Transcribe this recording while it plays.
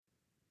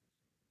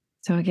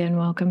So again,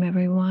 welcome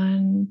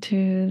everyone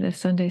to the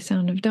Sunday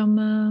Sound of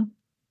Dhamma.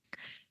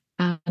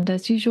 And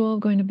as usual,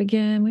 going to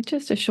begin with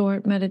just a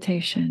short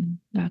meditation,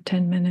 about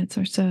 10 minutes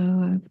or so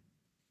of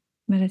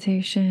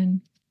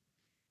meditation.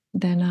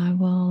 Then I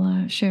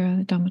will share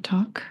the Dhamma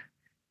talk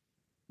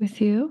with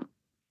you.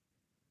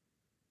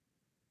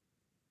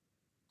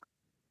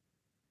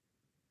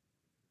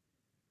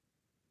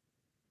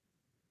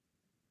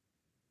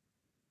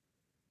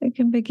 You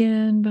can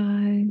begin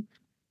by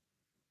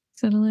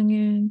settling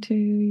into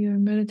your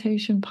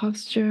meditation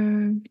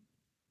posture.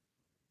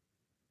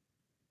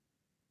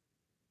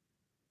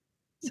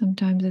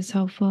 Sometimes it's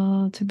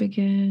helpful to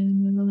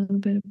begin with a little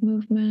bit of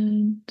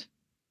movement.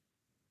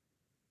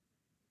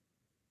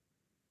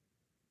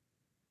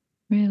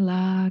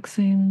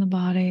 Relaxing the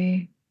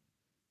body.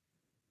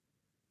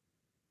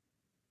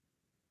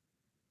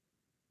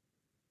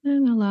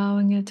 And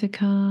allowing it to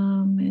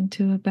come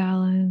into a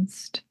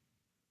balanced,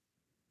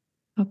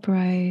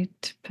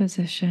 upright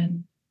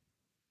position.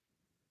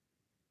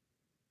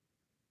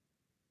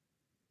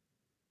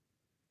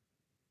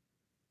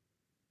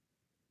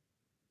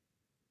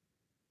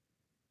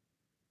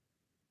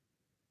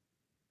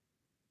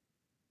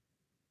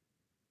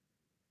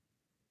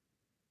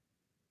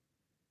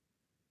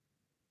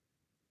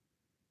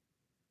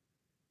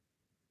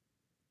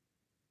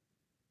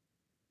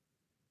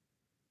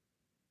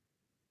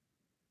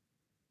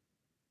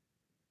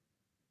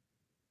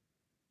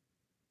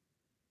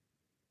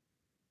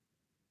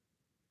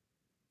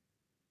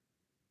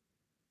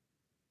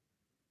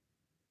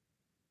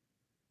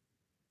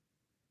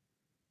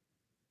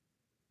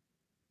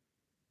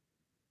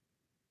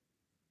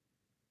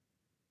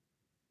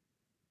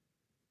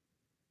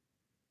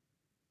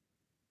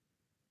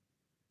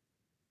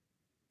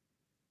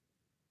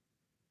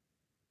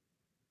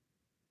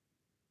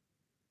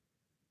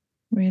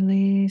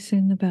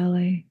 Releasing the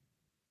belly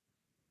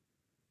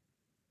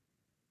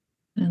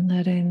and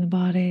letting the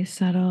body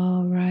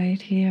settle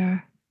right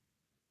here,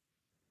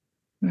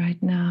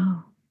 right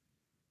now.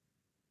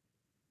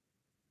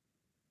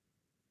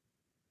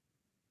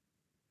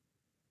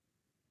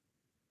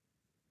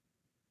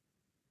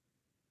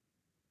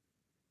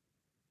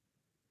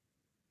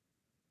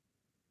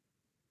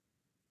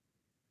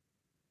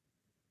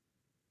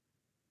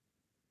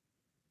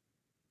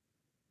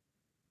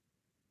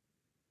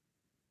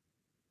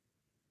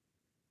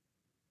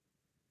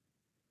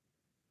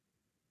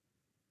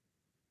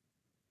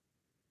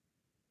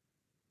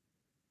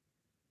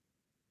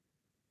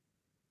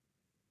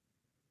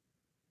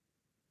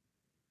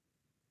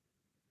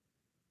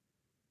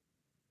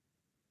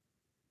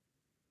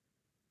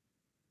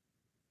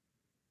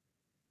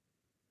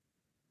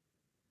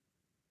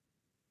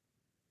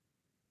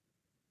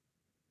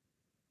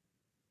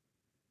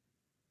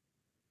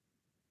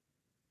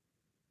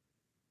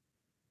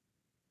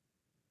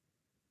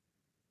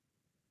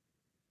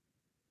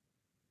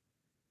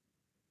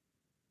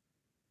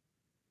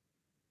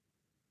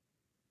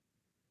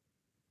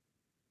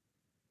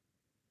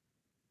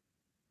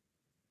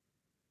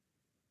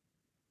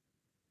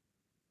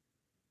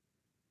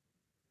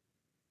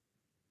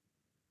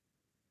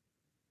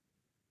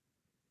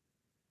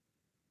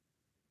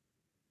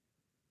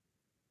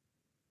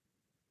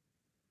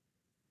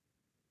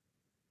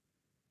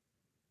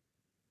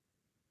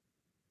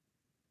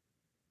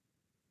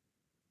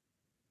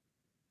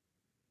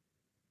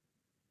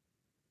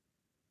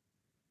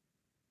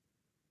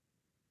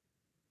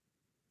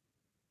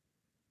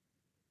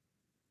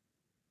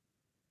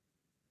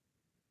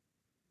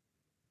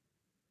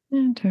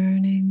 And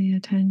turning the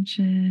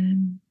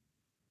attention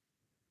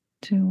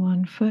to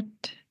one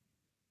foot,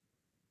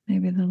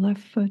 maybe the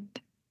left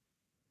foot,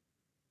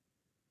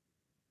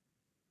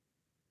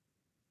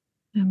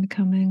 and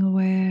becoming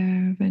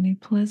aware of any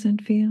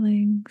pleasant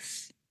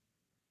feelings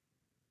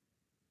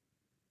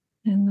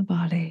in the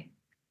body.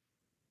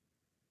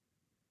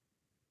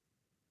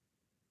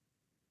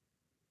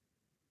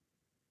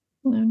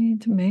 No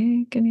need to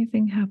make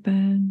anything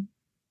happen.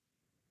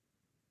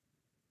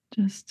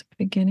 Just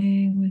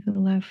beginning with the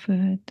left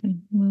foot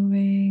and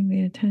moving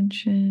the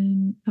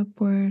attention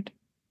upward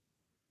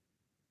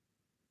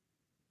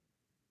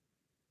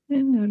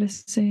and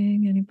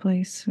noticing any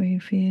place where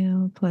you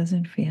feel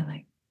pleasant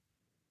feeling.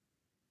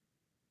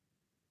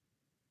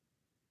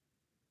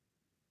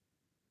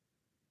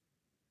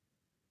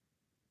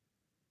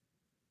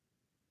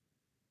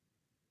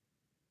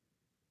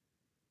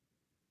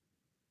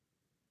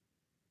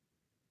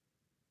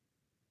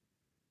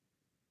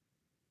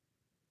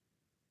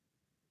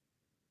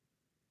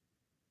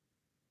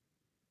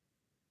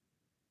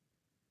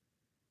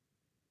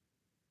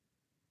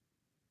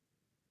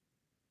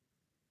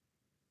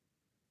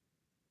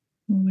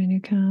 And when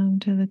you come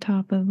to the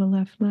top of the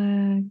left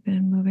leg,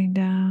 then moving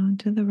down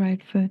to the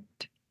right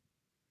foot,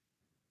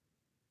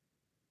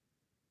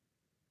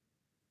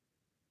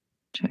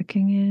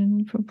 checking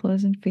in for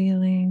pleasant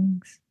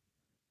feelings,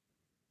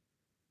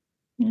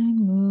 and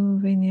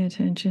moving the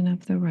attention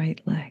up the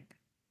right leg.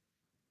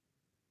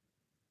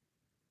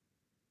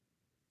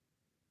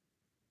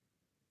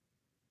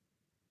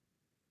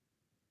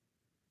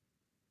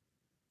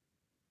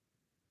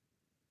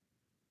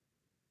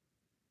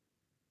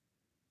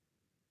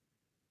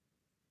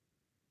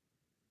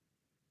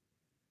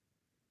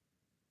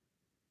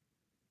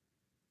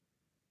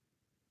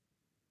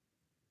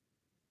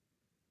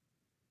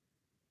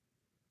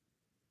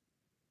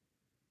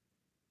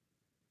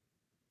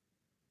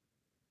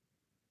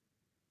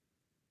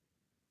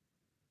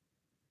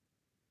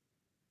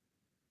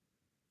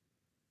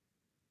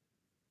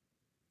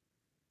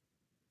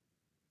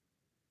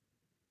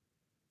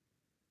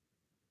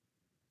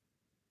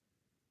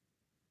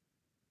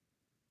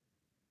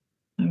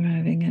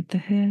 arriving at the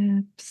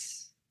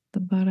hips, the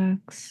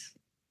buttocks.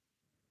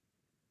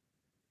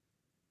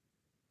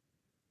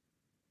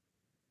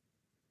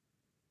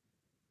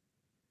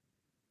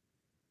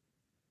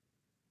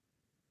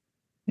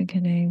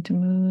 Beginning to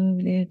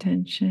move the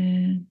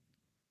attention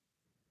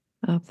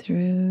up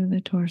through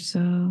the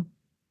torso.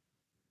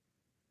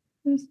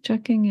 Just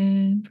checking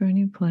in for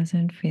any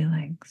pleasant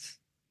feelings.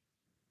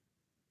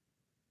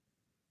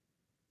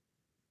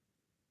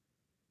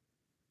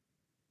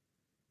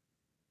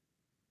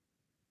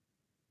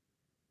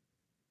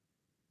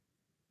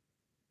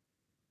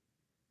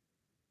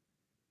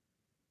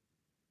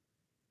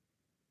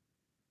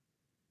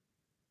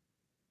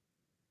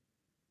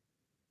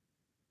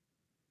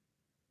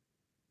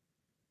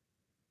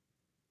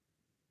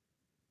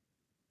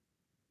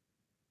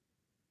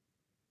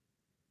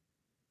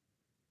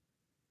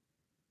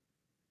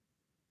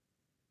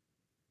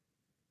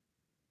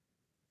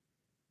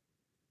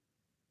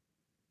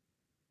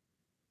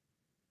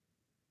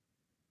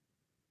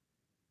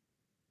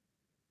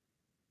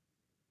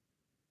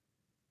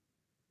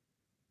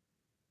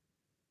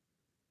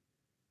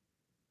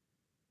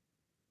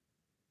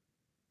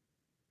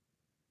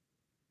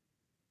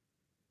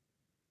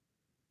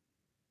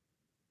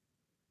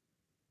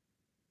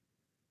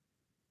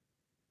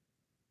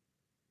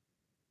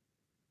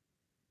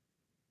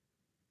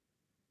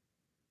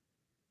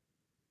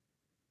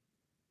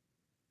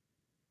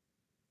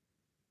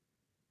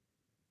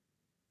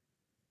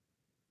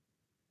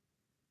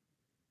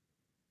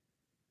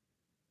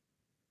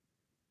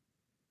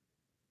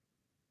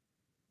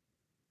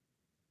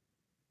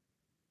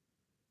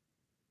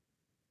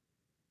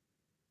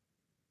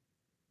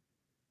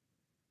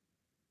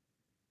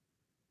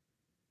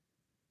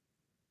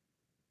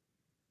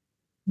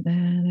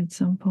 Then at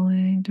some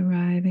point,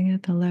 arriving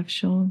at the left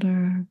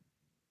shoulder,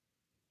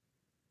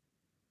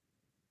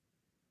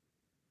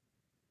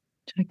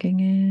 checking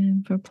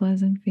in for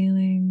pleasant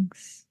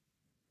feelings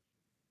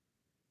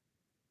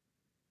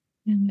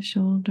in the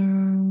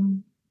shoulder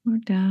or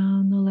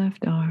down the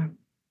left arm.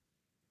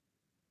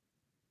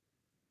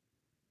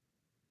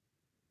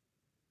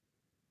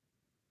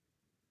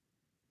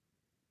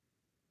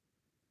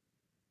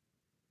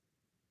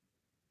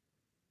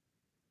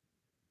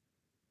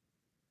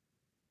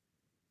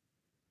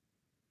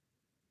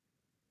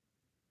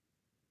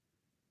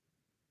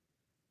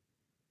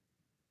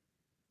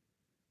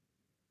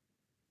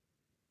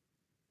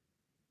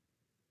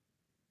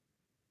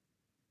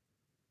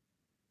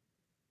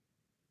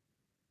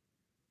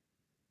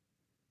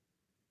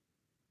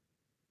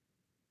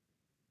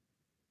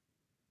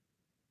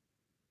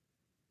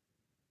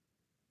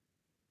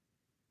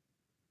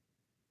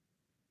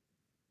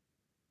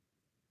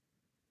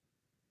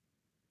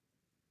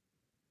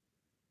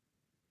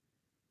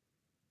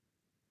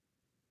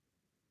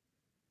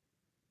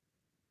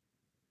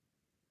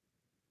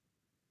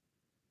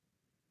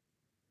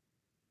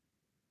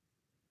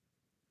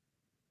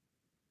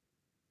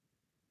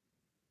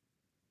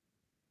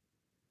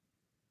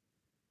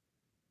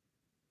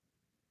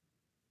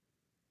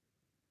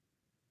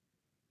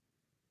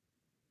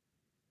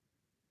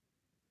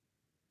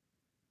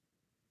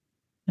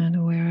 And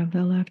aware of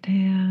the left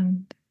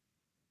hand.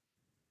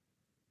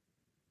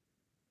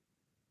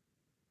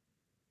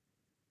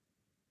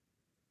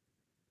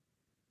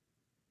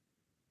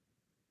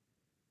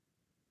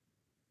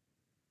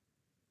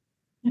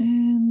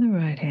 And the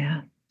right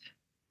hand.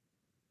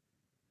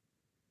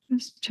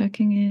 Just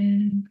checking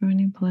in for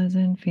any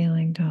pleasant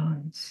feeling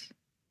tones.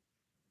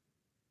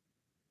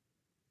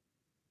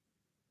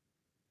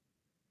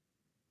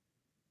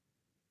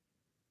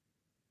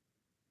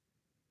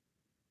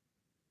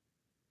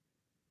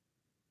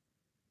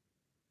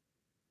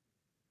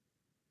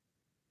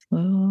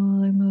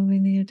 Slowly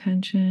moving the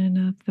attention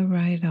up the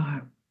right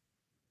arm.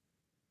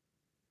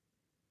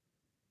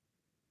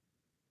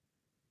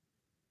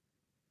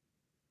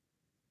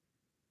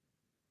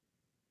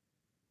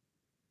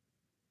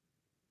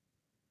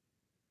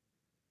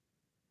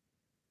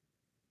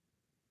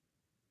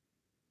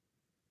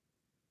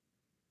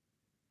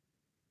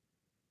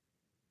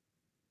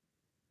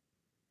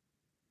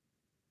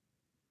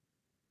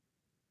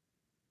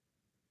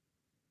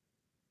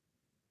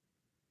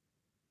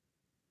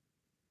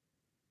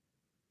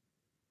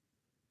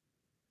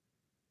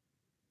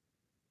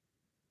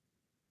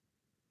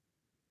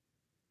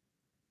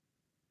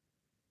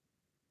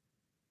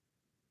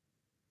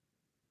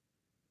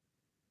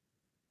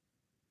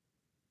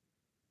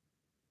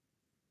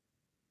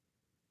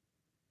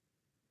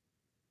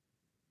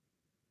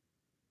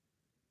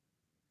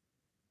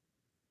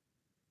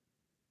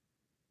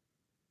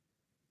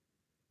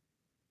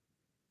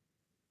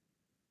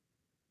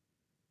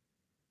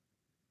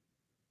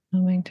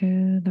 Coming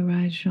to the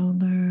right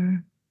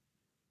shoulder.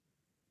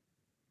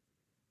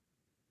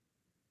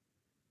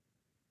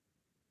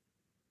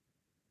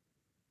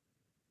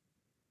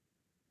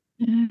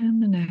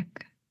 And the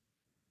neck.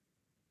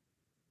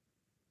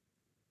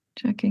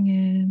 Checking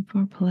in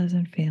for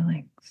pleasant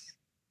feelings.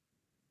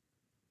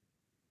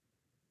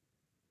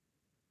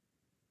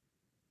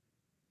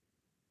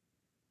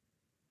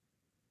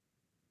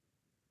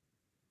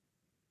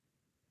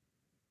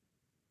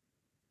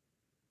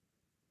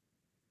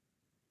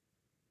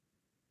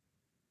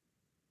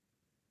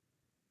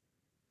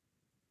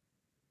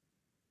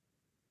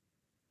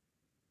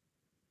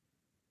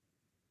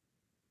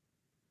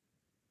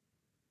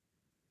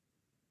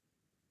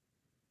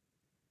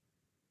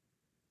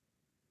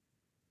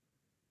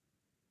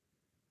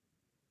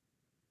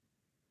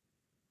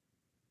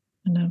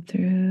 and up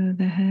through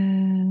the head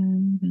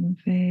and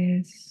the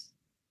face,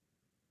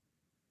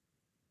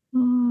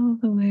 all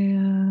the way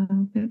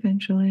up,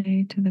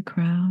 eventually to the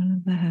crown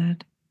of the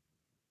head.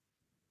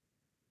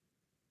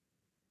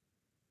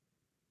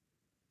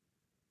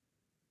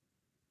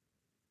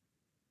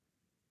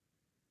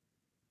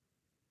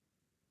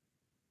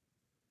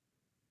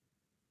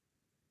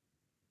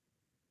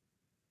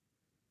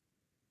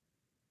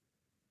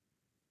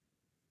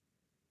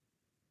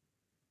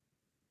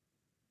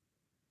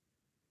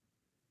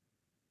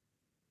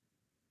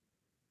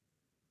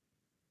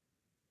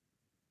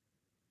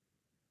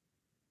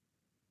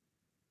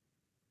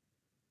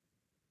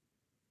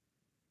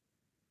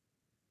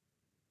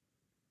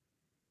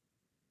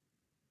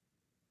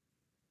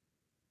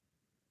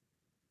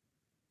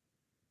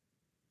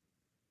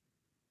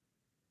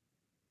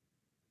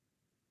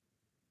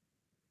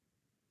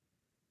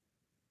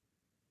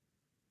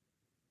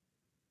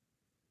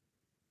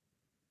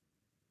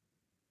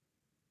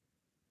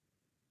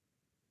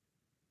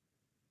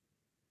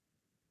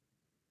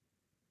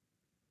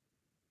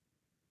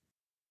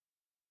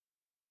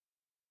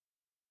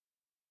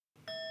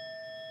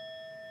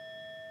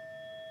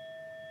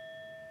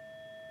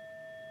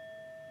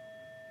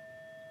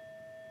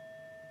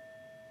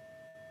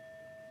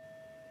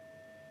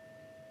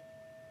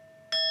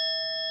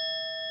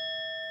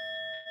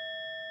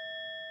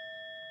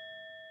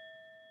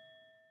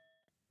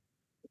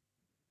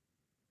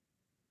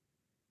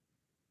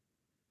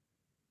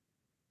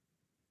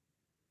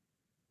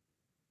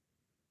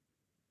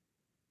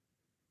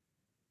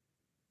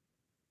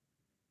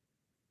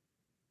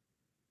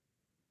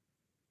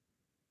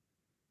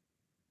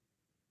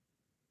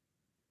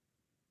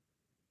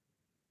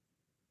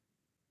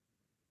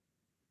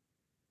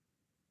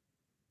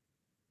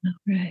 All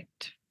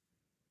right.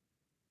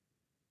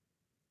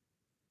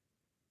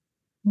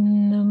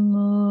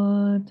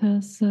 Namo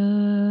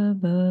tassa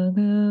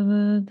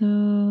bhagavato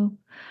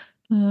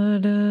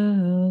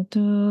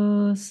arahato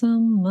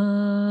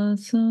samma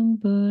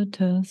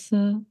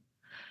sambuddhassa.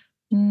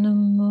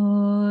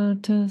 Namo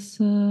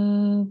tassa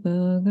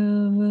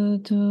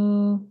bhagavato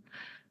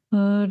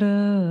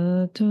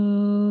arahato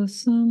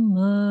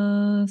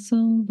samma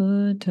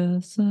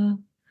sambuddhassa.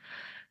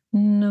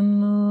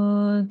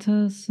 Namo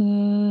tassa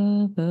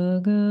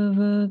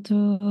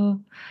bhagavato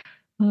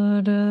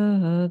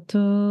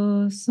arahato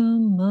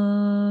samma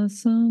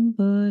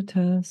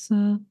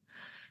sambuddhassa.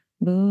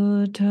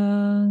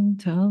 Buddhang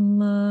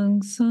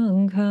dhammang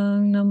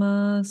sanghang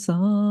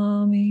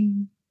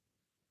namasami.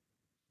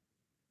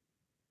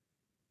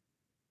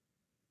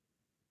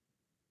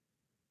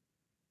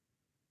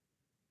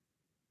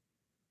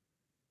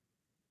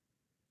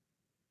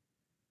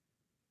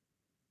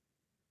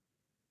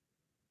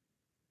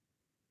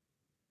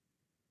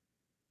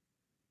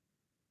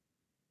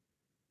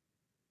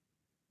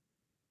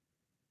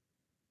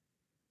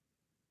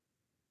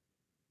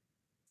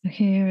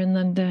 Here in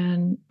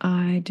London,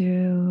 I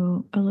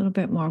do a little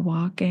bit more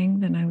walking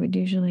than I would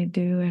usually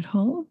do at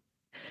home,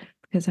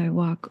 because I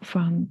walk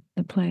from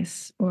the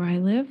place where I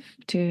live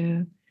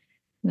to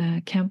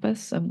the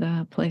campus of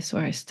the place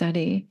where I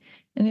study.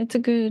 And it's a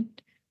good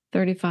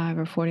 35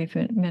 or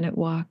 40-minute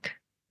walk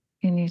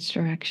in each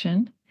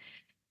direction.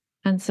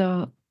 And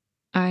so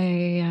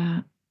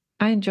I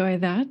enjoy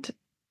that.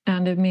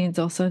 And it means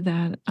also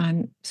that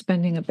I'm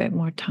spending a bit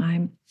more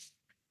time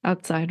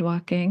outside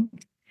walking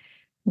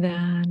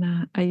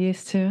than I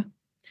used to.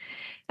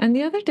 And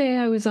the other day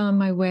I was on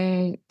my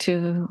way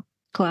to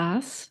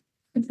class,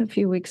 it's a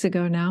few weeks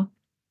ago now,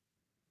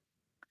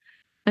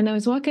 and I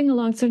was walking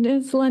along, so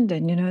it's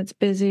London, it's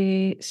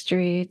busy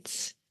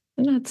streets,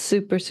 not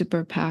super,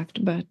 super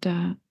packed, but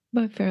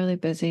fairly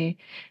busy.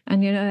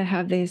 And, they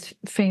have these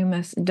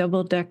famous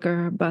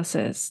double-decker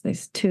buses,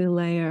 these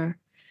 2-layer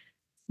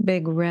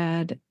big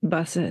red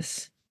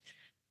buses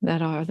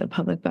that are the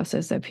public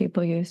buses that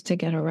people use to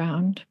get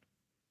around.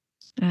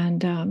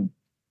 And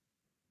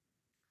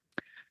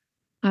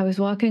I was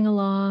walking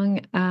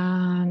along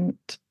and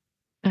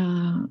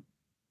kind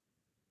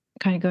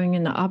of going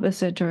in the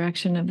opposite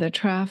direction of the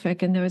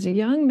traffic, and there was a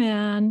young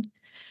man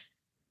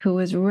who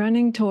was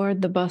running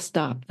toward the bus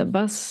stop. The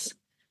bus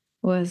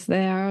was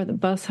there, the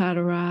bus had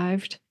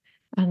arrived,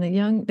 and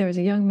there was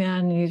a young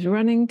man, and he's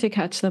running to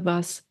catch the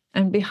bus.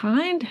 And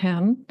behind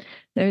him,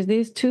 there's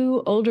these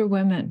 2 older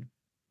women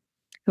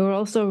who are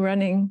also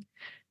running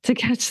to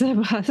catch the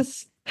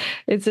bus.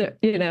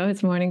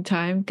 It's morning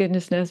time.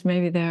 Goodness knows,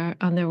 maybe they're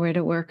on their way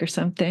to work or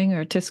something,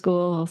 or to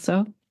school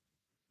also.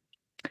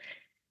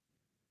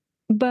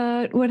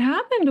 But what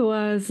happened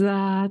was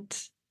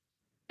that,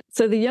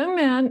 so the young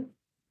man,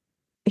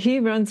 he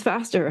runs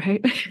faster,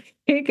 right?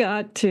 He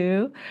got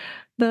to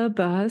the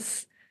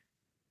bus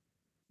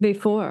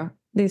before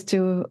these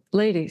 2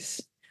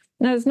 ladies.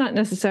 Now, it's not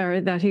necessary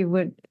that he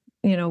would,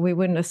 we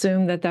wouldn't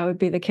assume that would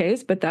be the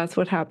case, but that's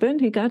what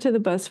happened. He got to the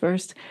bus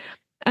first.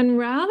 And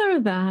rather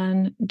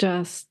than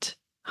just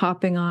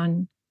hopping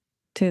on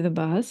to the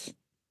bus,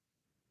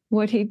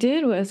 what he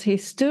did was he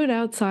stood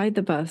outside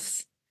the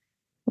bus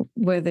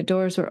where the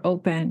doors were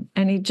open,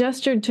 and he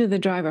gestured to the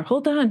driver,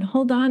 hold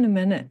on a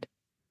minute.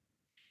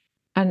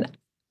 And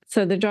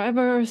so the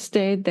driver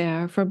stayed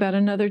there for about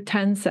another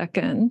 10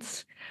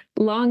 seconds,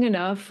 long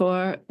enough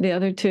for the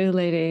other two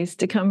ladies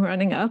to come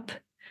running up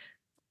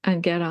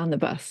and get on the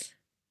bus.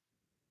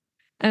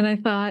 And I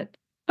thought,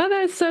 oh,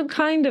 that's so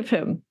kind of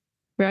him,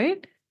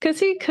 right? Because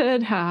he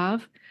could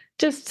have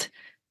just,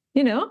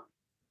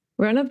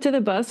 run up to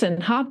the bus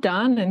and hopped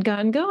on and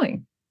gotten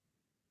going.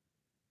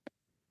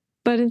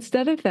 But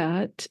instead of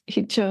that,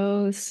 he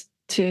chose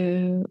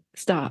to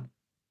stop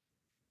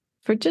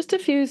for just a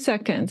few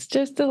seconds,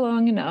 just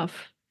long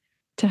enough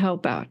to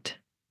help out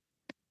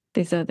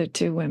these other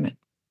two women.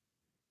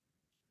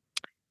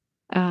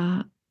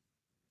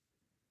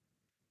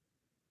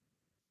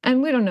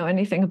 And we don't know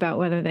anything about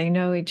whether they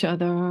know each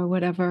other or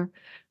whatever,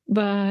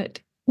 but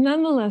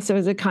nonetheless, it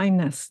was a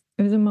kindness.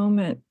 It was a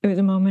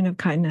moment of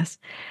kindness.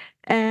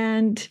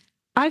 And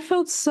I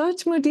felt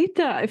such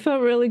mudita. I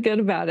felt really good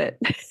about it.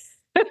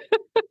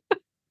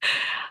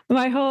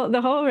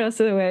 The whole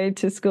rest of the way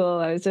to school,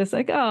 I was just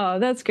like, oh,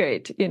 that's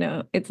great.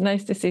 It's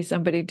nice to see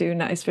somebody do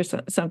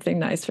something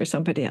nice for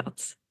somebody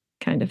else,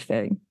 kind of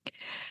thing.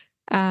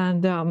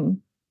 And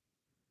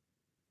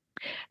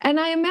I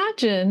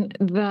imagine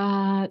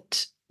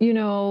that,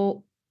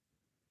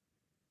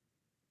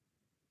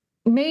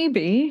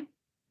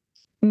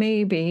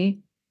 maybe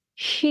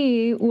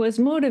he was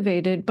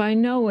motivated by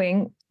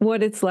knowing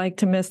what it's like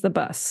to miss the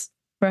bus,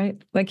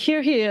 right? Like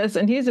here he is,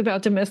 and he's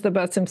about to miss the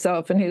bus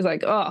himself, and he's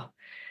like, oh,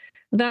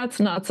 that's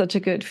not such a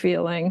good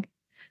feeling.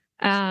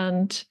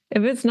 And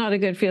if it's not a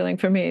good feeling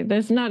for me,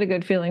 there's not a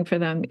good feeling for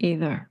them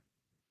either,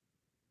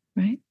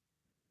 right?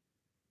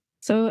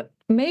 So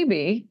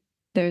maybe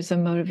there's a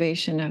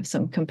motivation of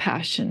some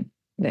compassion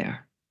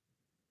there.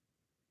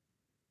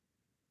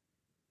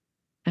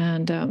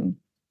 And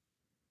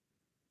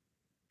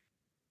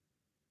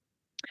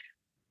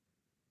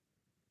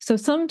so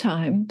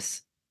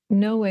sometimes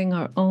knowing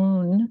our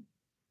own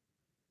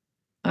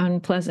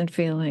unpleasant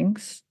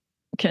feelings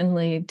can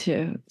lead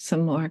to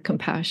some more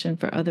compassion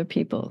for other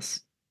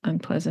people's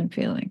unpleasant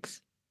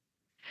feelings.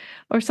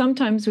 Or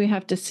sometimes we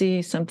have to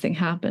see something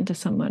happen to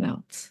someone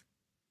else.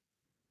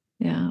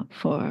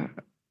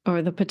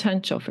 Or the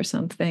potential for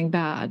something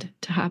bad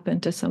to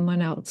happen to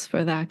someone else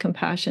for that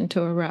compassion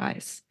to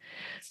arise.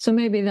 So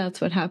maybe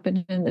that's what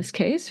happened in this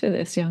case for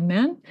this young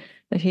man,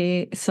 that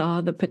he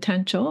saw the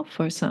potential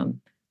for some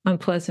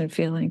unpleasant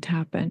feeling to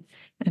happen,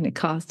 and it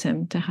caused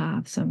him to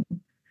have some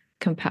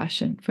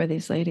compassion for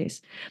these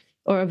ladies.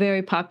 Or a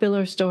very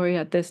popular story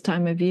at this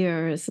time of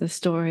year is the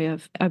story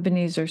of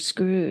Ebenezer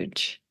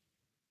Scrooge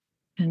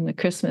in the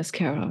Christmas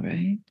Carol,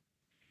 right?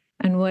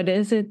 And what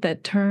is it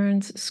that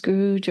turns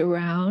Scrooge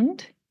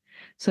around?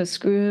 So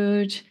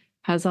Scrooge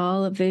has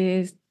all of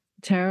these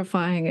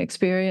terrifying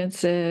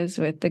experiences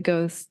with the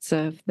ghosts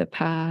of the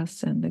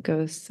past and the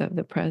ghosts of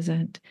the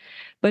present.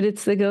 But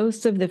it's the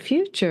ghosts of the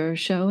future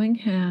showing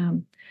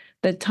him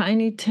that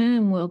Tiny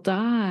Tim will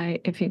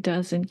die if he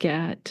doesn't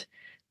get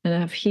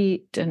enough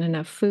heat and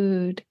enough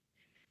food,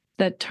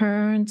 that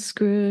turns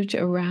Scrooge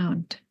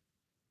around,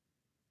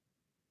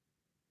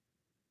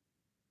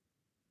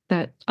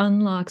 that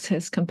unlocks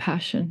his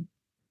compassion.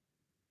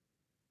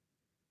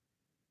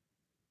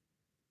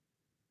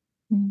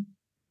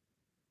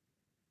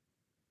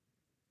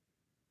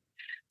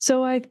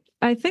 So I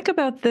think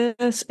about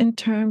this in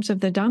terms of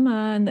the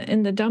Dhamma, and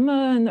in the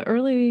Dhamma and the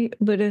early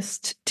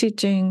Buddhist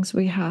teachings,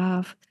 we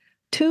have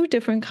two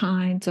different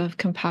kinds of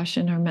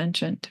compassion are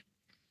mentioned.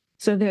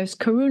 So there's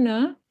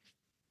karuna,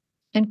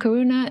 and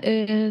karuna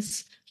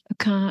is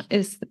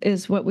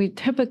what we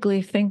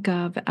typically think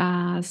of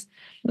as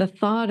the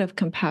thought of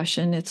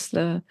compassion. It's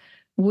the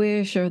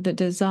wish or the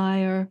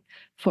desire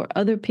for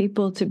other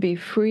people to be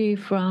free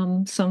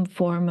from some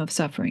form of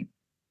suffering.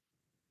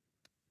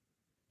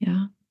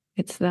 Yeah,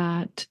 it's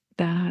that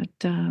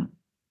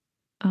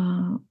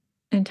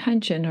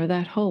intention or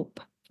that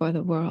hope for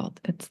the world.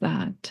 It's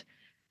that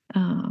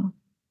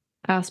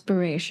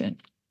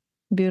aspiration,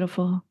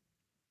 beautiful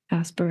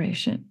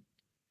aspiration.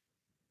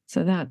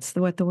 So that's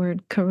what the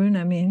word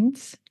karuna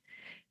means.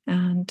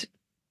 And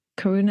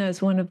karuna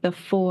is one of the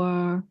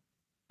four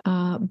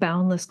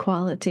boundless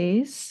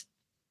qualities.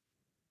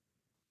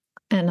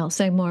 And I'll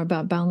say more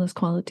about boundless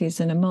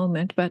qualities in a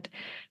moment, but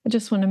I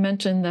just want to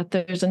mention that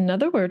there's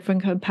another word for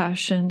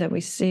compassion that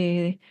we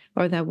see,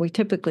 or that we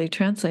typically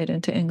translate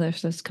into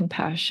English as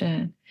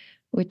compassion,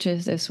 which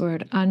is this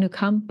word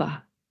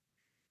anukampa.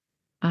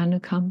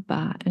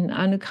 Anukampa. And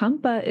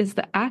anukampa is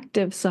the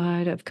active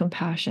side of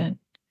compassion.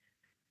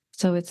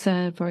 So it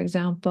said, for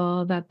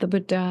example, that the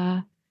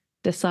Buddha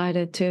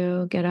decided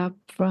to get up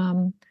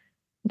from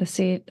the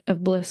seat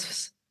of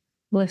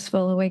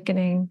blissful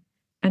awakening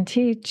and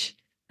teach.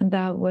 And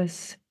that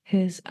was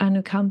his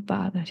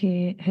anukampa, that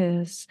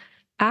his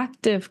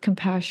active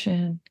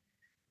compassion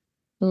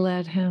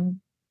led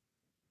him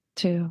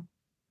to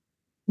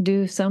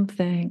do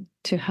something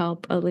to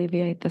help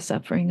alleviate the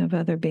suffering of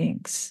other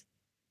beings,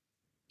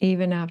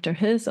 even after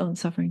his own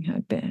suffering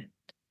had been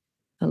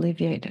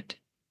alleviated.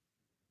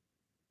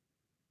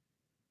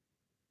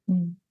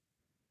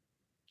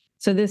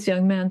 So this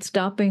young man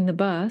stopping the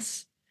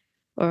bus,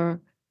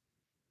 or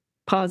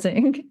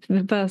pausing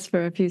the bus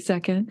for a few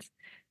seconds.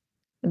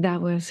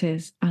 That was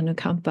his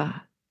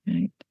anukampa,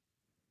 right?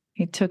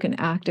 He took an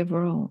active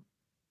role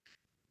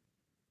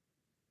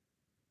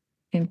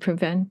in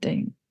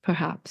preventing,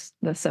 perhaps,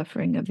 the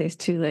suffering of these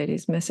two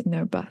ladies missing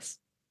their bus.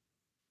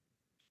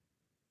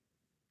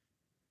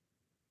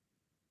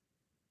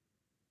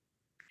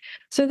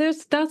 So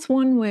that's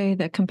one way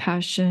that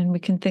compassion, we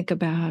can think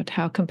about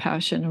how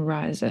compassion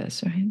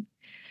arises, right?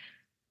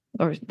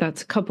 Or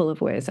that's a couple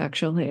of ways,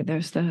 actually.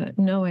 There's the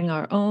knowing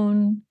our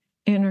own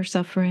inner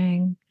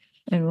suffering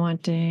and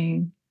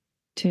wanting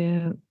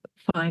to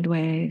find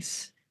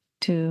ways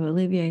to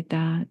alleviate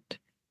that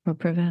or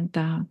prevent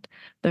that.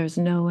 There's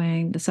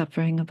knowing the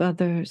suffering of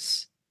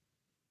others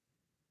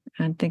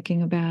and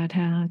thinking about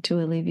how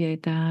to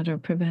alleviate that or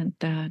prevent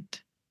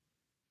that.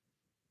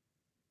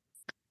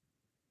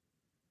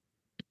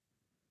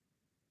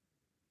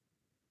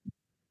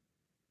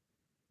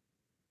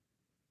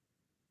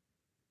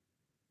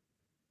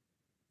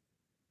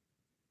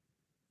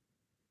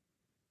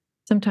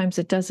 Sometimes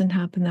it doesn't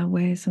happen that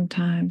way.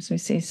 Sometimes we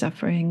see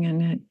suffering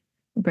and it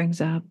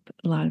brings up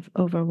a lot of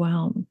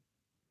overwhelm.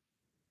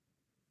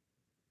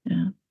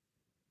 Yeah.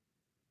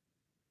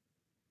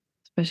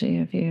 Especially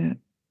if you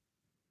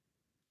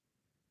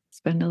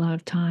spend a lot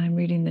of time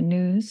reading the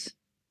news,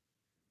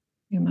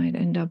 you might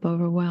end up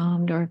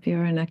overwhelmed. Or if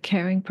you're in a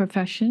caring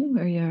profession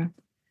where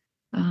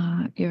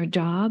your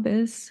job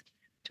is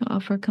to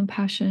offer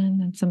compassion,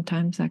 and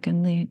sometimes that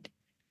can lead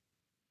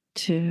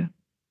to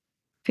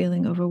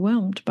feeling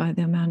overwhelmed by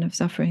the amount of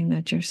suffering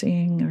that you're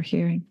seeing or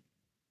hearing.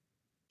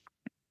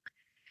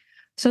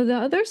 So the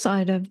other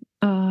side of,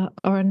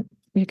 or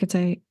you could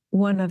say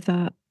one of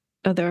the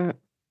other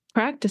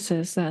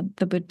practices that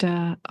the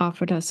Buddha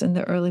offered us in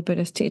the early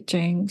Buddhist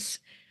teachings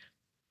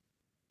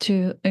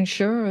to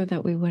ensure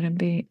that we wouldn't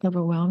be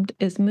overwhelmed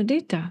is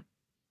mudita,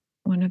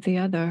 one of the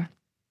other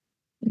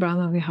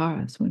Brahma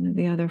Viharas, one of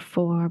the other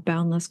 4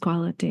 boundless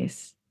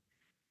qualities.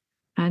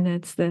 And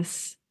it's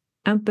this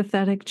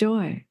empathetic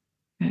joy,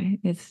 right?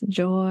 It's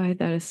joy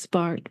that is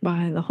sparked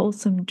by the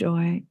wholesome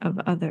joy of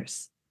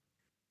others.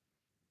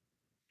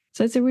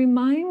 So it's a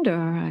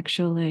reminder,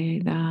 actually,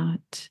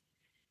 that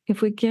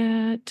if we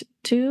get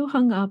too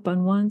hung up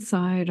on one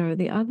side or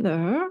the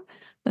other,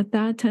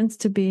 that tends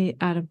to be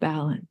out of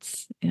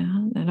balance.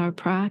 Yeah, that our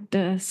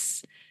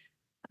practice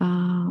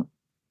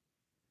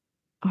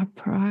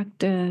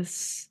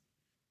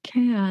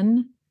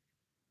can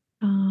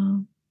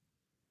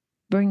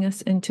bring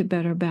us into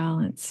better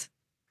balance.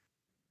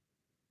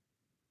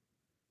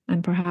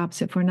 And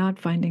perhaps if we're not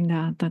finding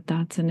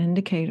that's an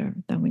indicator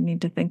that we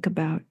need to think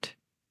about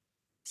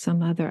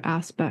some other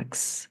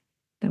aspects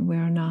that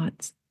we're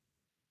not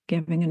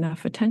giving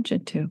enough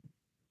attention to.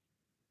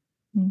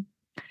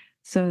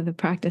 So the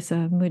practice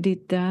of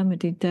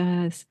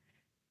mudita is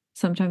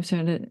sometimes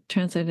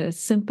translated as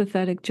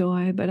sympathetic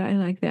joy, but I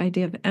like the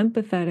idea of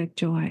empathetic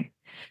joy,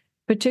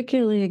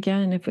 particularly,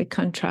 again, if we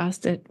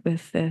contrast it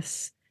with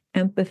this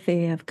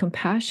empathy of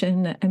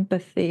compassion. The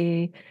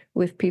empathy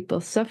with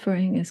people's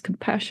suffering is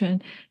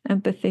compassion.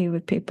 Empathy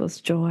with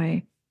people's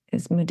joy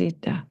is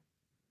mudita.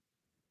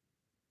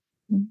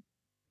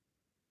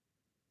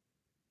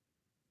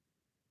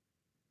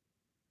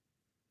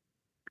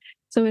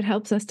 So it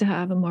helps us to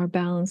have a more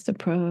balanced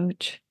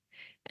approach.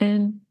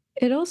 And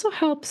it also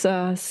helps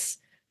us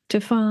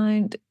to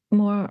find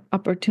more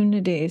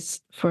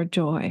opportunities for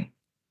joy,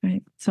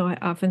 right? So I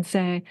often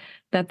say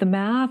that the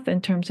math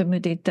in terms of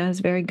mudita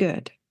is very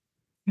good,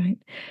 right?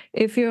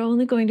 If you're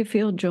only going to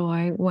feel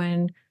joy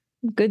when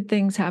good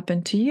things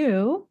happen to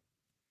you,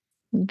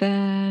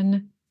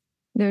 then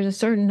there's a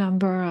certain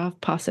number of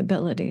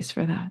possibilities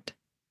for that,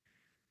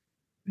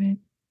 right?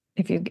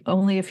 If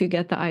you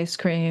get the ice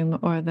cream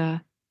or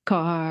the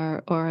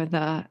car or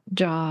the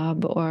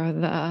job or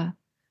the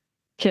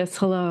kiss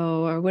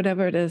hello or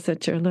whatever it is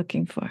that you're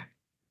looking for,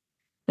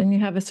 then you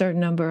have a certain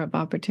number of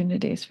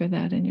opportunities for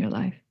that in your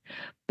life.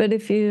 But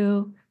if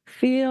you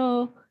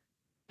feel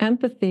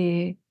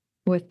empathy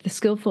with the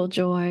skillful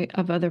joy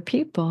of other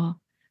people,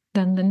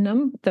 then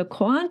the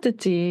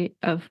quantity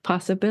of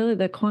possibility,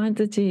 the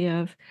quantity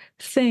of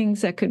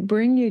things that could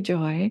bring you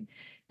joy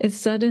is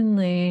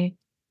suddenly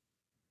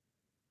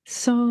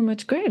so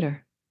much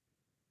greater,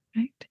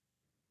 right?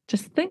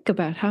 Just think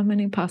about how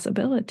many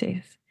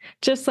possibilities.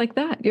 Just like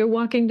that, you're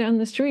walking down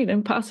the street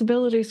and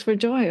possibilities for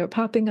joy are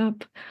popping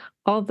up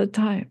all the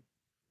time.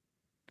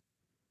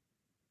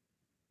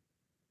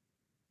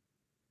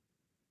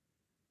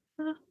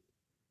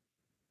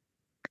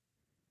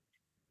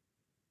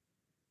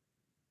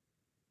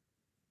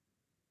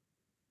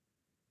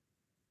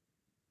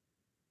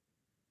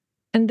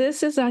 And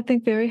this is, I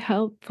think, very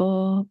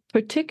helpful,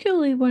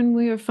 particularly when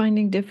we are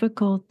finding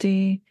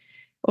difficulty,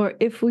 or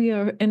if we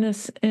are in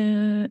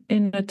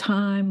a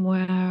time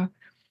where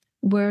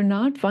we're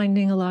not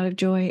finding a lot of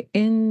joy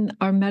in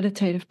our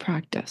meditative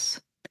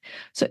practice.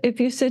 So if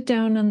you sit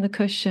down on the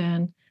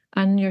cushion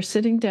and you're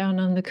sitting down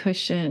on the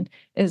cushion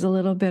is a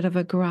little bit of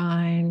a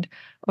grind,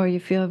 or you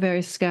feel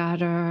very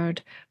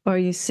scattered, or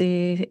you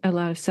see a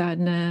lot of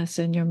sadness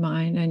in your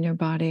mind and your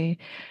body,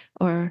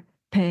 or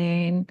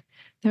pain.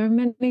 There are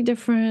many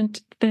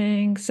different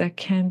things that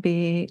can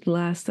be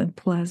less than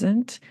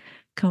pleasant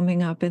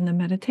coming up in the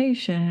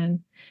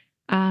meditation.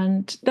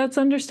 And that's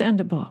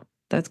understandable.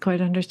 That's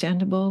quite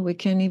understandable. We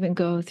can even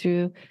go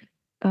through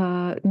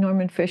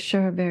Norman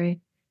Fisher, a very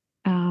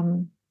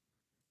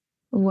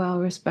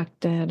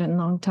well-respected and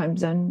long-time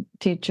Zen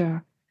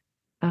teacher,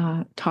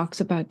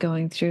 talks about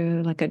going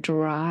through like a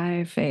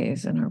dry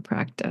phase in our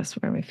practice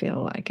where we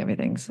feel like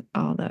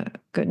all the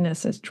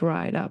goodness is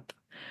dried up.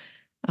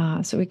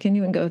 So we can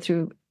even go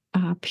through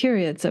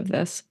periods of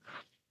this.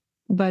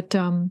 But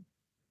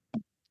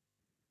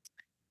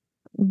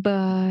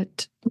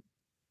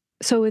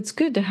so it's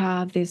good to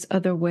have these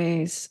other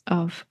ways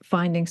of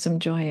finding some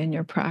joy in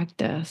your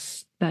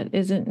practice that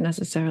isn't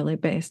necessarily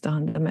based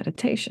on the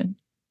meditation.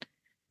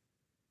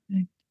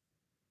 Right?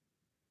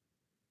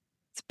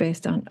 It's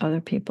based on other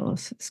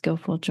people's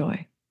skillful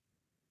joy.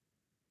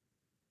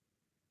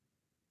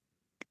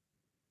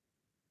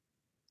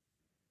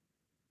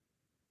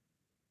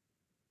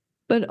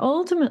 But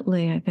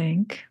ultimately, I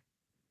think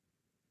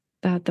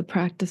that the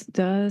practice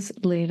does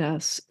lead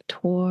us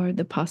toward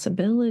the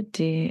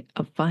possibility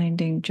of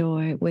finding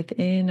joy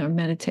within our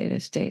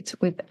meditative states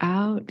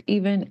without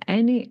even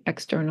any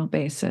external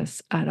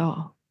basis at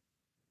all.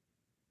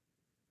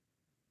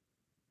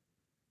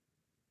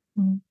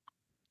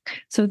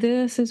 So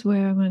this is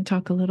where I'm going to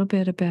talk a little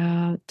bit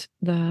about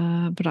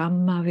the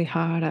Brahma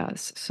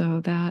Viharas.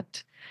 So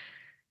that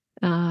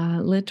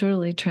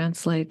literally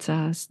translates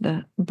as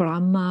the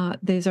Brahma.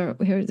 Here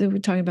we're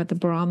talking about the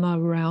Brahma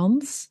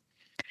realms.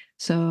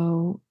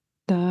 So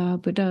the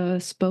Buddha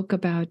spoke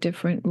about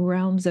different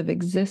realms of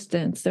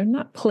existence. They're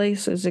not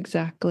places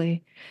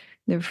exactly,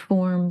 they're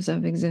forms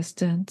of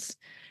existence.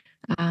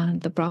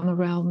 And the Brahma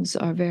realms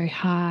are very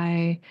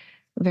high,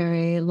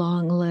 very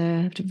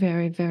long-lived,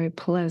 very, very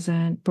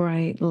pleasant,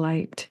 bright,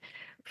 light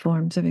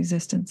forms of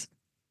existence.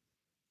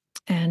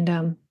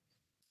 And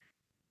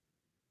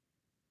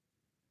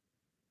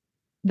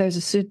there's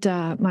a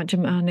sutta,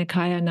 Majjhima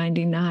Nikaya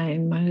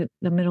 99,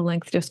 the middle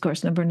length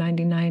discourse number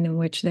 99, in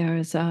which there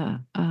is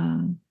a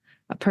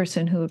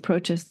person who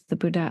approaches the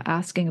Buddha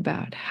asking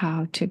about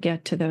how to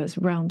get to those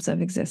realms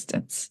of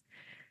existence.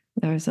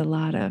 There's a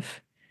lot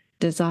of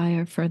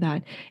desire for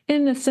that.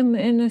 In the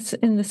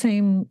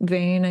same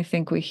vein, I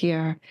think we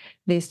hear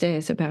these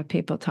days about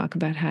people talk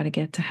about how to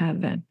get to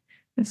heaven.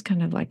 It's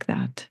kind of like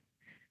that.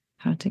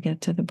 How to get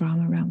to the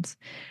Brahma realms.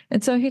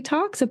 And so he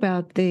talks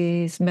about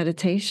these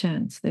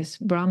meditations, this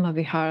Brahma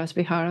Viharas.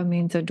 Vihara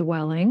means a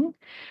dwelling,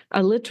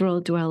 a literal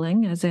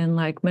dwelling, as in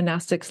like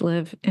monastics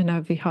live in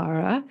a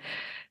vihara,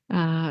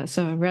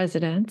 so a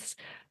residence,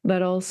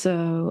 but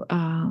also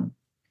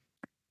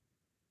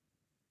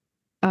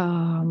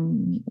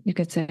you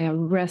could say a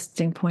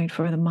resting point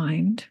for the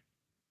mind.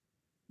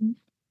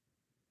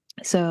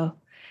 So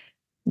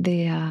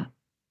there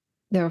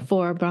are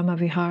 4 Brahma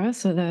Viharas,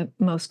 so the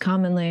most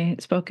commonly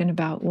spoken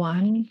about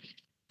one,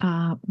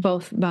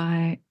 both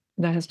by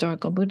the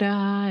historical Buddha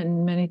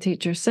and many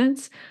teachers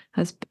since,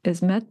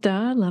 is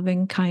metta,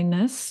 loving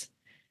kindness,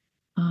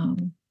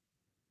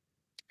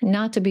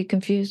 not to be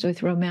confused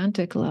with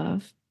romantic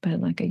love, but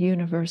like a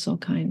universal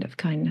kind of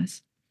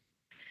kindness.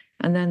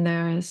 And then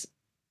there is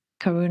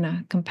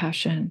karuna,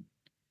 compassion,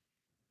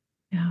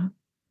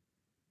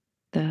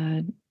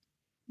 the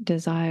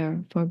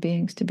desire for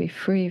beings to be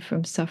free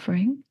from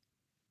suffering,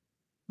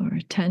 or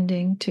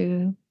attending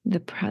to the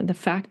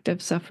fact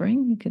of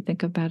suffering. You could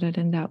think about it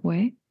in that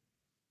way.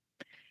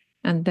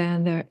 And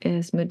then there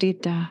is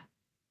mudita,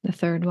 the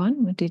third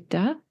one,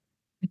 mudita.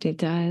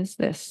 Mudita is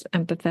this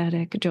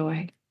empathetic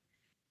joy,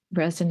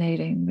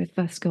 resonating with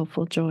the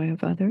skillful joy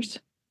of others.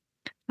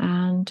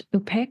 And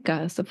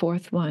upekkha is the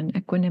fourth one,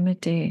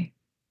 equanimity.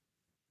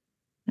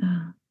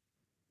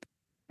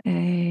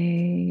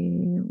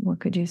 What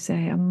could you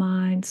say? A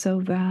mind so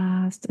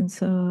vast and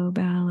so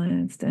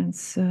balanced and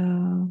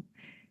so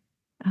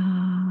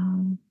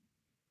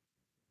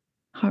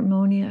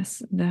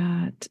harmonious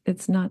that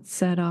it's not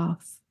set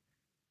off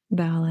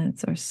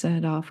balance or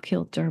set off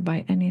kilter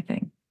by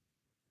anything.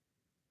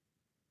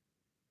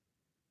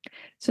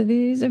 So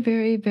these are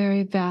very,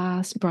 very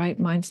vast, bright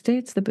mind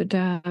states. The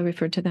Buddha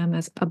referred to them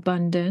as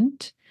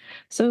abundant.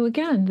 So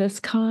again, this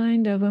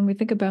kind of, when we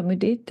think about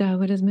mudita,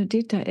 what is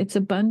mudita? It's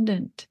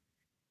abundant.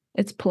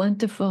 It's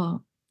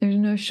plentiful. There's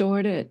no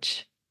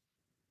shortage.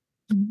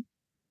 And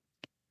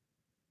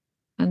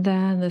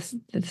then this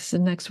the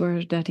next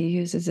word that he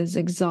uses is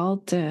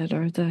exalted,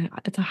 or it's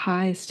a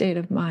high state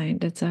of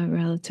mind. It's a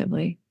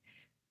relatively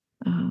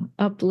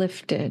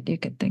uplifted. You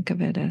could think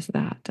of it as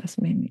that. That's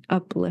maybe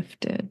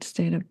uplifted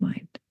state of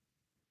mind.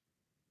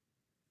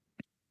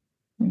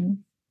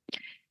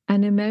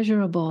 And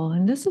immeasurable,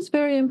 and this is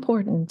very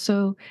important.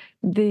 So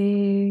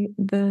the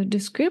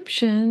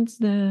descriptions,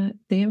 the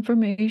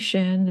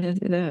information,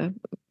 the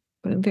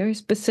very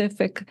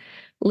specific,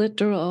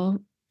 literal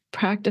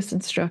practice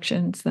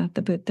instructions that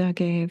the Buddha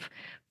gave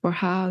for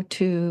how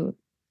to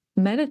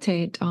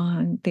meditate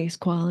on these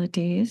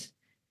qualities,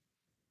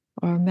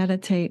 or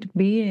meditate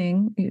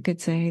being, you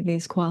could say,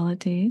 these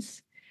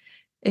qualities,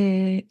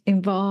 it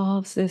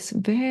involves this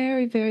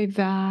very, very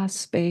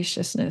vast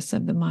spaciousness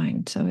of the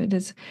mind. So it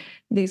is,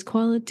 these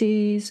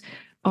qualities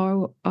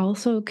are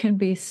also can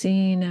be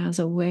seen as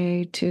a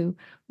way to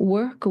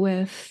work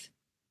with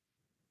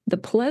the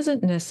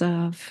pleasantness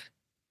of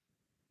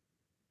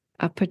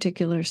a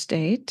particular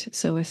state.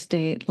 So a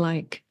state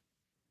like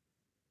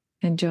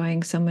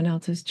enjoying someone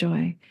else's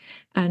joy,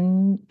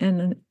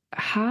 and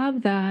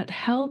have that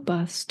help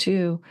us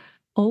to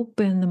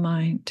open the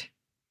mind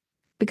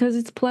because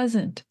it's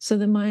pleasant. So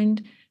the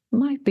mind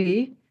might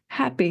be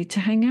happy to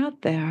hang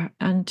out there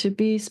and to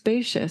be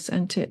spacious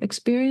and to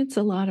experience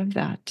a lot of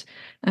that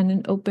and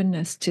an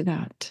openness to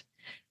that,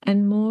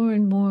 and more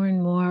and more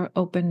and more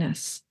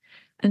openness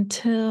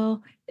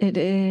until it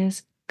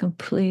is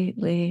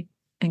completely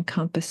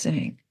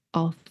encompassing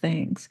all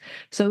things.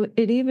 So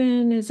it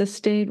even is a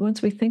state,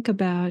 once we think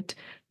about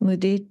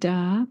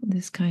mudita,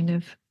 this kind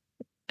of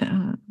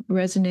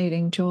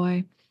resonating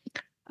joy,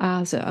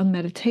 as a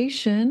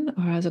meditation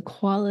or as a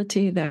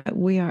quality that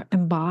we are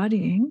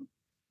embodying,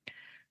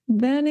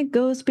 then it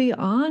goes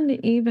beyond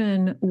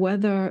even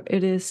whether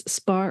it is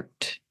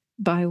sparked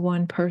by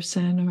one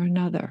person or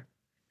another,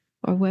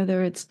 or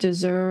whether it's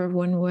deserved,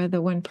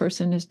 whether one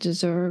person is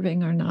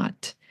deserving or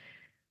not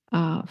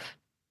of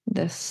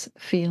this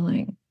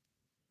feeling.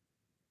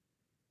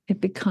 It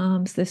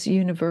becomes this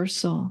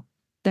universal,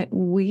 that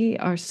we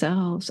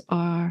ourselves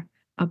are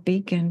a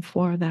beacon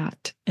for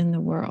that in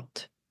the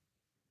world,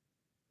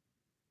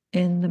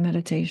 in the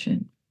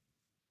meditation,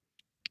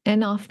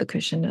 and off the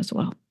cushion as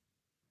well.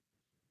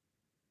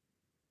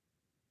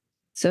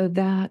 So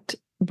that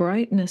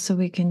brightness, so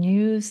we can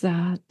use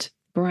that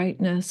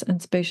brightness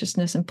and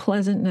spaciousness and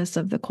pleasantness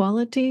of the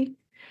quality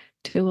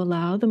to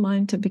allow the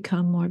mind to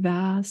become more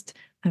vast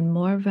and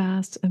more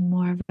vast and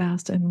more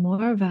vast and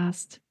more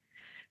vast,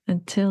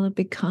 until it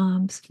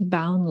becomes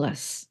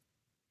boundless.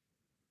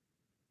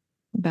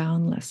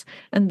 Boundless.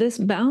 And this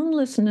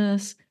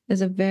boundlessness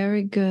is a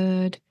very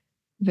good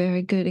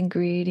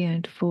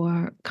ingredient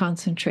for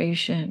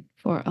concentration,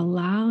 for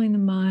allowing the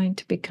mind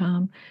to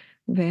become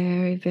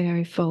very,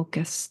 very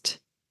focused,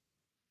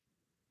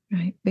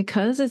 right?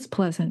 Because it's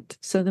pleasant.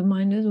 So the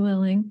mind is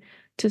willing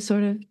to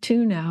sort of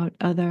tune out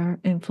other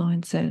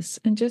influences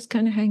and just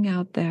kind of hang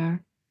out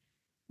there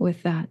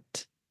with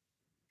that.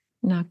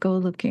 Not go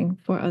looking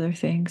for other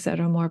things that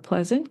are more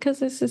pleasant, because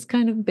this is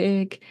kind of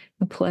big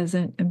and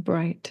pleasant and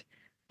bright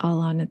all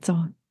on its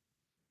own.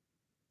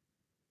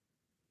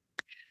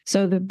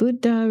 So the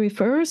Buddha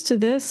refers to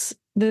this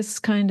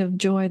kind of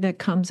joy that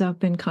comes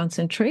up in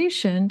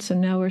concentration. So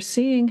now we're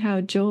seeing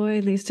how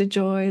joy leads to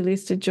joy,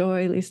 leads to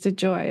joy, leads to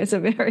joy. It's a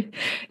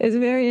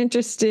very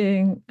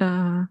interesting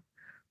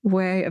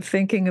way of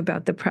thinking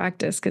about the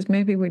practice, because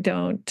maybe we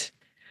don't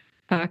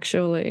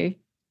actually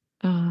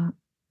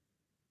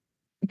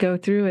go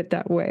through it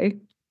that way,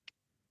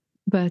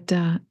 but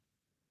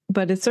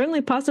it's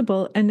certainly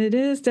possible, and it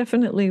is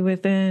definitely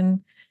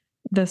within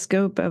the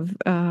scope of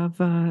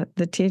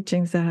the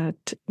teachings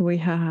that we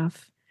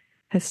have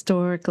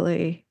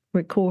historically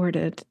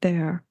recorded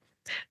there.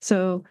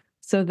 So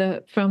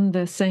from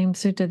the same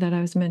sutta that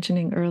I was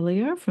mentioning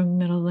earlier, from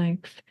Middle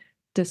Length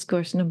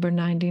Discourse number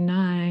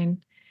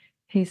 99,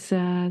 he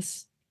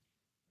says,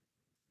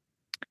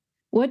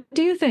 "What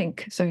do you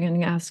think?" So I'm going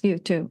to ask you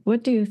too.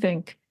 What do you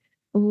think?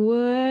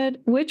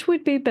 Which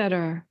would be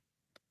better,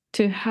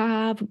 to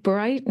have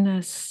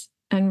brightness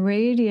and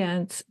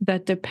radiance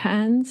that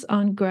depends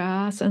on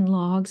grass and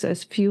logs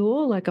as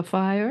fuel, like a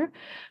fire,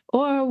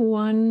 or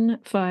one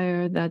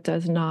fire that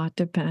does not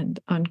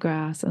depend on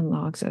grass and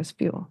logs as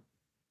fuel?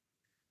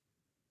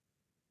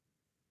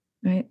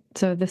 Right?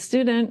 So the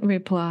student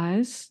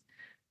replies,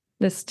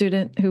 the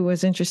student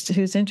who's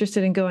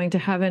interested in going to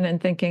heaven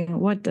and thinking,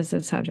 what does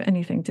this have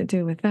anything to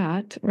do with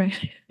that,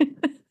 right?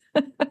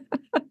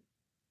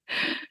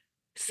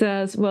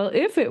 Says, well,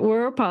 if it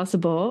were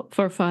possible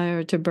for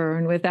fire to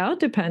burn without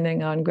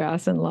depending on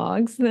grass and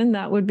logs, then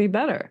that would be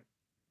better,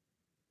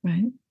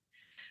 right?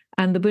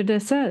 And the Buddha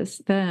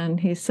says,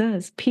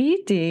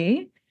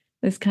 piti,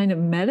 this kind of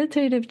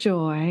meditative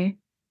joy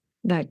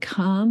that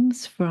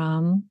comes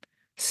from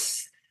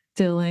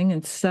stilling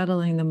and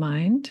settling the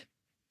mind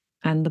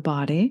and the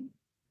body,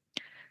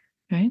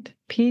 right?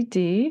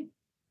 Piti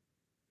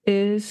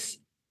is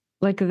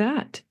like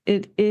that.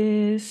 It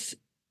is,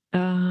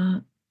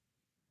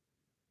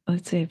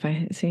 let's see if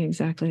I see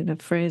exactly the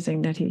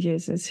phrasing that he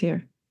uses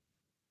here.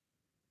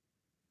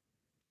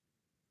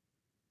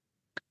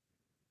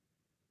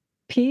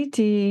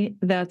 Piti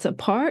that's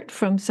apart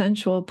from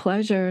sensual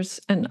pleasures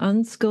and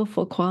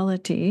unskillful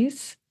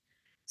qualities.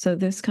 So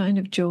this kind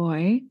of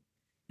joy,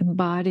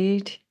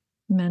 embodied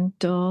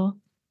mental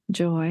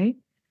joy,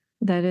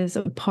 that is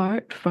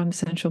apart from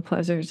sensual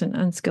pleasures and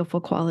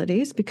unskillful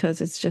qualities,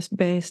 because it's just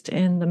based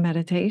in the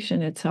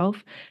meditation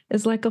itself,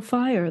 is like a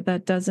fire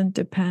that doesn't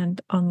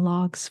depend on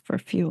logs for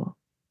fuel.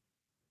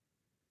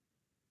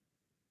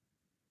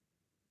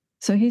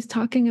 So he's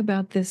talking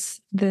about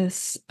this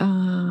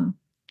in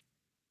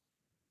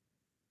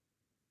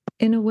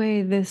a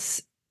way,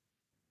 this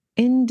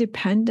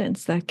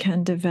independence that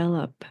can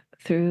develop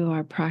through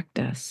our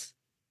practice,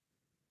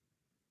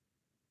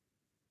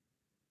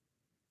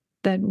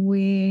 that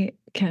we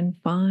can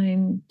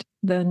find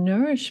the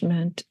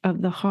nourishment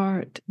of the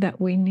heart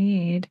that we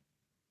need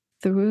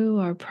through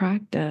our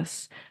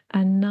practice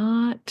and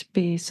not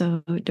be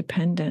so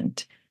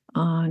dependent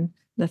on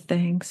the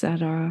things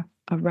that are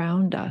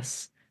around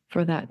us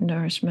for that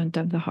nourishment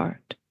of the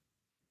heart.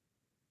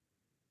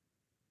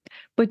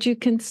 But you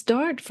can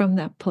start from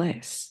that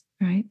place,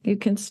 right? You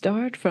can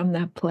start from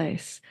that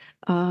place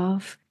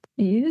of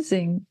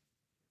using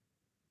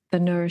the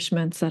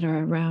nourishments that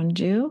are around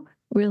you,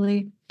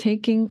 really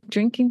drinking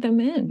them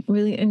in,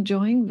 really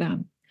enjoying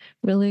them,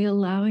 really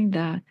allowing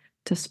that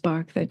to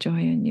spark the joy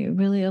in you,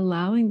 really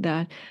allowing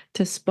that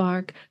to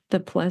spark the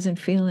pleasant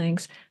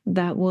feelings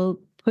that will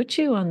put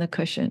you on the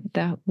cushion,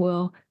 that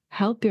will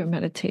help your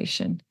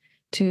meditation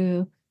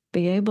to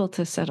be able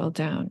to settle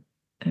down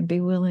and be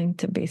willing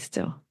to be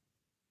still.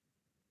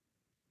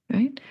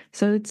 Right?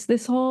 So it's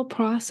this whole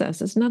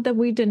process. It's not that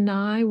we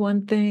deny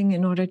one thing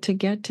in order to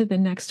get to the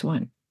next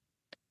one.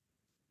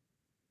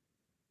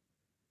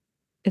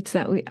 It's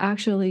that we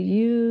actually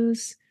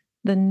use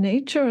the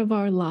nature of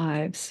our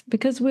lives,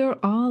 because we're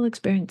all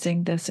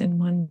experiencing this in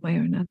one way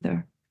or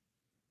another.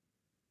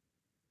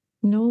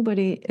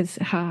 Nobody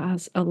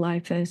has a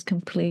life that is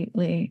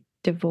completely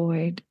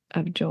devoid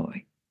of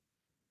joy.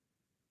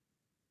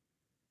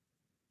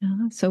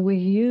 So we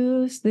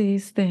use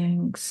these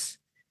things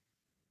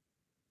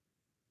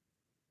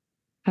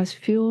as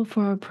fuel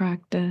for our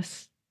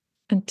practice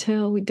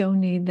until we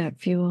don't need that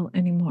fuel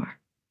anymore.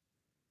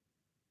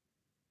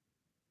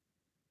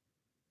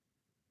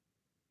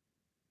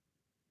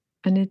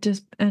 And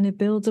it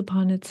builds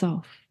upon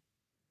itself.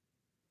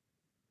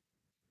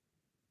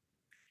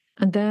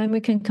 And then we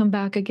can come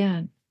back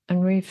again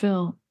and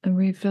refill and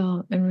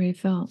refill and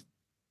refill.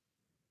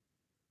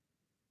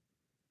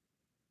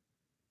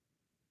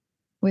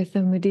 With the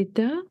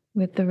mudita,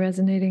 with the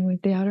resonating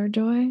with the outer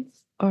joy,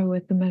 or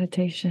with the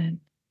meditation,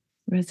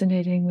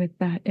 resonating with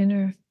that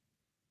inner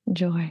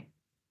joy.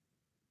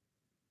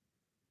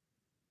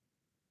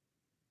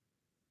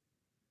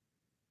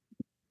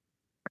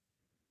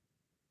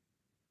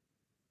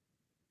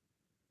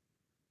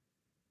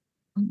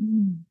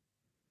 Mm.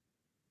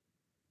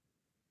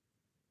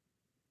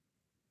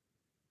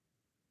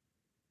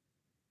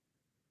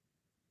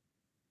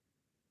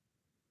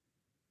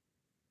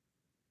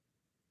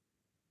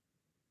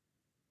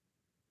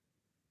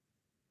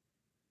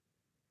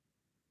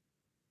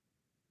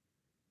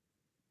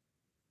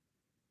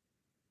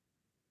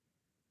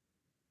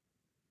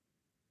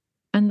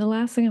 And the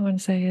last thing I want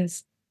to say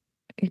is,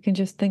 you can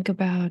just think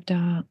about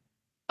a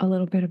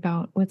little bit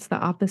about what's the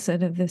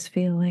opposite of this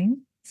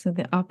feeling. So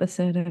the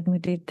opposite of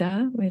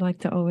mudita, we like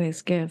to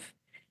always give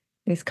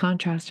these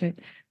contrasts, right?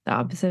 The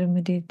opposite of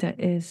mudita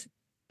is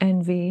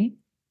envy,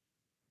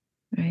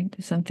 right?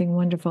 Something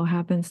wonderful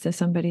happens to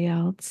somebody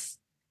else,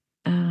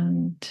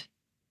 and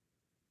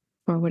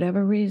for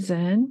whatever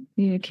reason,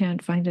 you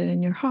can't find it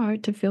in your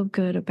heart to feel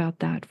good about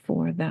that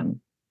for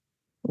them,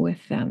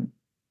 with them.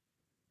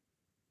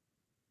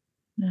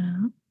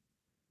 Yeah.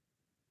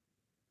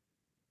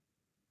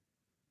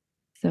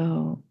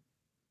 So,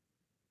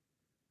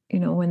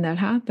 when that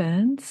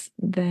happens,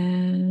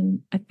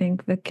 then I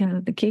think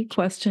the key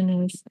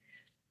question is,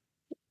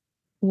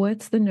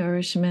 what's the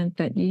nourishment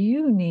that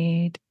you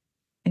need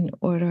in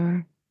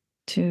order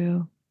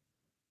to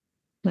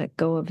let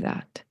go of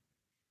that?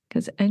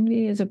 Because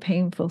envy is a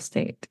painful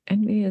state.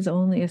 Envy is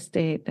only a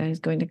state that is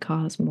going to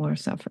cause more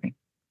suffering.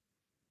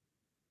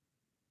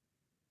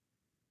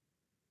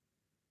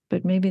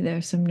 But maybe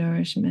there's some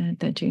nourishment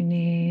that you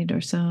need,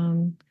 or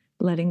some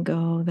letting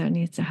go that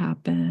needs to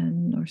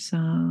happen, or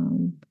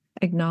some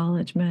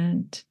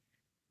acknowledgement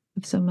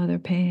of some other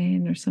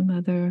pain or some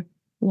other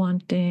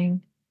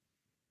wanting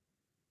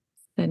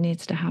that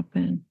needs to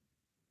happen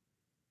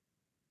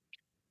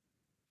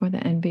for the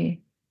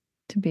envy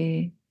to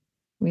be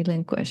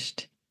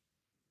relinquished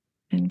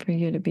and for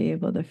you to be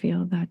able to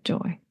feel that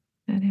joy,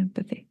 that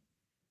empathy.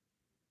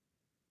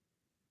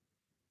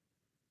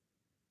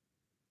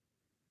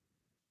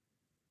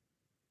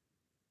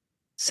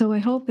 So I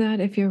hope that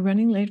if you're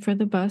running late for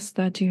the bus,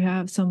 that you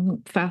have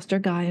some faster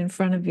guy in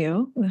front of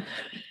you.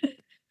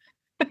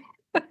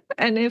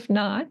 And if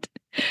not,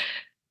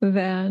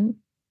 then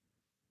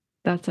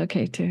that's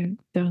okay too.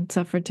 Don't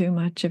suffer too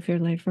much if you're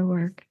late for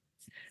work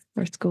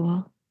or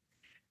school.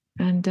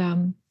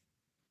 And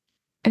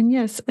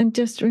yes, and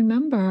just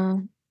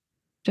remember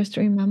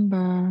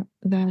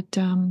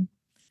that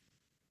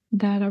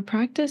that our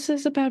practice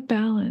is about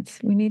balance.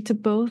 We need to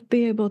both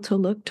be able to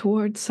look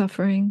towards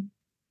suffering,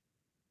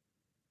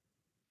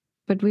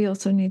 but we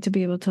also need to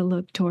be able to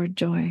look toward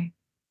joy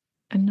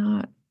and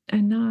not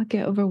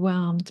get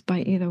overwhelmed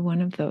by either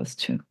one of those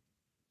two.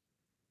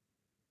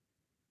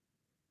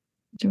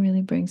 To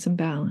really bring some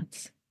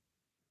balance.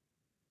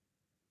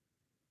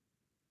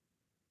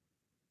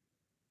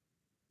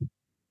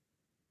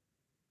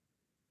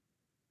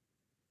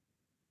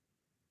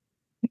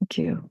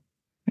 Thank you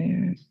for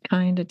your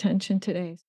kind attention today.